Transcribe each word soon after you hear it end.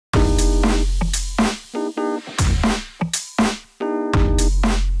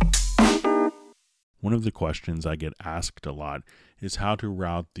One of the questions I get asked a lot is how to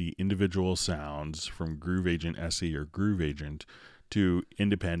route the individual sounds from Groove Agent SE or Groove Agent to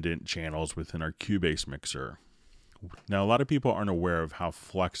independent channels within our Cubase mixer. Now, a lot of people aren't aware of how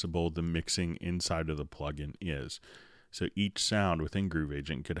flexible the mixing inside of the plugin is. So each sound within Groove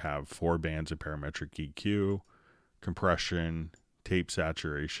Agent could have 4 bands of parametric EQ, compression, tape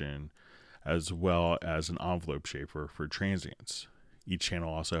saturation, as well as an envelope shaper for transients. Each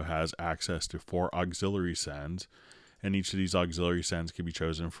channel also has access to 4 auxiliary sends, and each of these auxiliary sends can be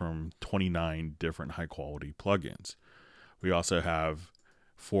chosen from 29 different high-quality plugins. We also have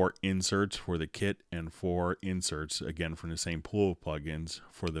 4 inserts for the kit and 4 inserts, again, from the same pool of plugins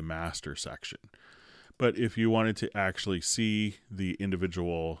for the master section. But if you wanted to actually see the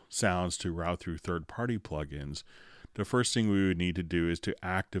individual sounds to route through third-party plugins, the first thing we would need to do is to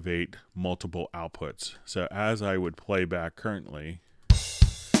activate multiple outputs. So as I would play back currently,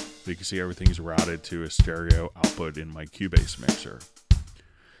 we can see everything's routed to a stereo output in my Cubase mixer.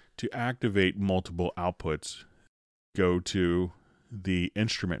 To activate multiple outputs, go to the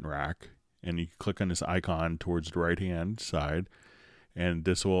instrument rack and you click on this icon towards the right hand side, and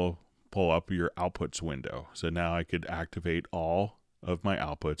this will pull up your outputs window. So now I could activate all of my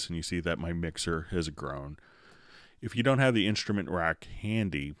outputs, and you see that my mixer has grown. If you don't have the instrument rack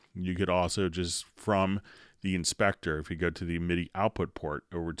handy, you could also just from the inspector, if you go to the MIDI output port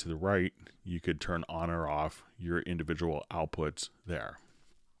over to the right, you could turn on or off your individual outputs there.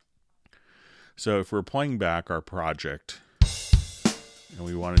 So if we're playing back our project and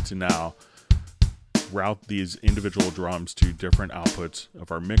we wanted to now route these individual drums to different outputs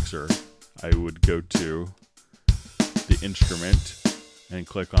of our mixer, I would go to the instrument and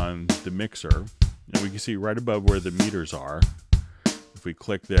click on the mixer, and we can see right above where the meters are. If we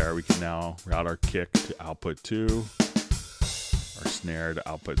click there, we can now route our kick to output 2, our snare to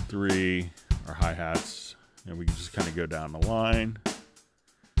output 3, our hi-hats, and we can just kind of go down the line.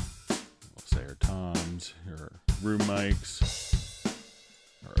 We'll say our toms, our room mics,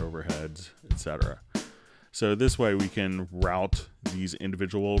 our overheads, etc. So this way we can route these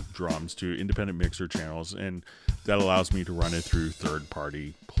individual drums to independent mixer channels, and that allows me to run it through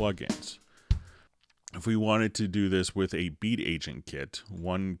third-party plugins. If we wanted to do this with a beat agent kit,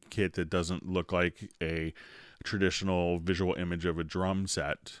 one kit that doesn't look like a traditional visual image of a drum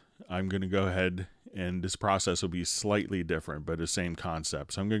set, I'm going to go ahead, and this process will be slightly different, but the same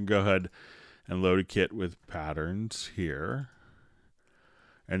concept. So I'm going to go ahead and load a kit with patterns here.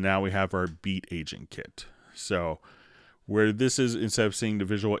 And now we have our beat agent kit. So where this is, instead of seeing the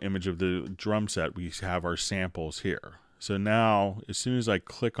visual image of the drum set, we have our samples here. So now, as soon as I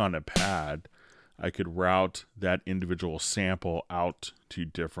click on a pad, I could route that individual sample out to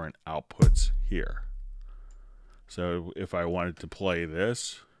different outputs here. So if I wanted to play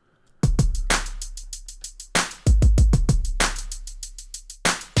this,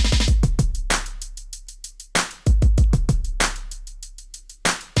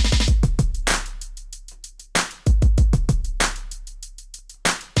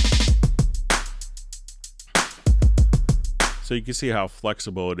 so you can see how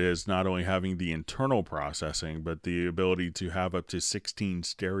flexible it is, not only having the internal processing, but the ability to have up to 16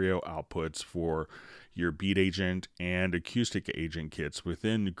 stereo outputs for your beat agent and acoustic agent kits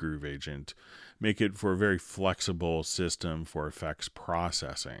within Groove Agent, make it for a very flexible system for effects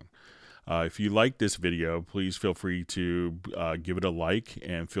processing. If you like this video, please feel free to give it a like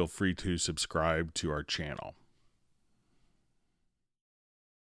and feel free to subscribe to our channel.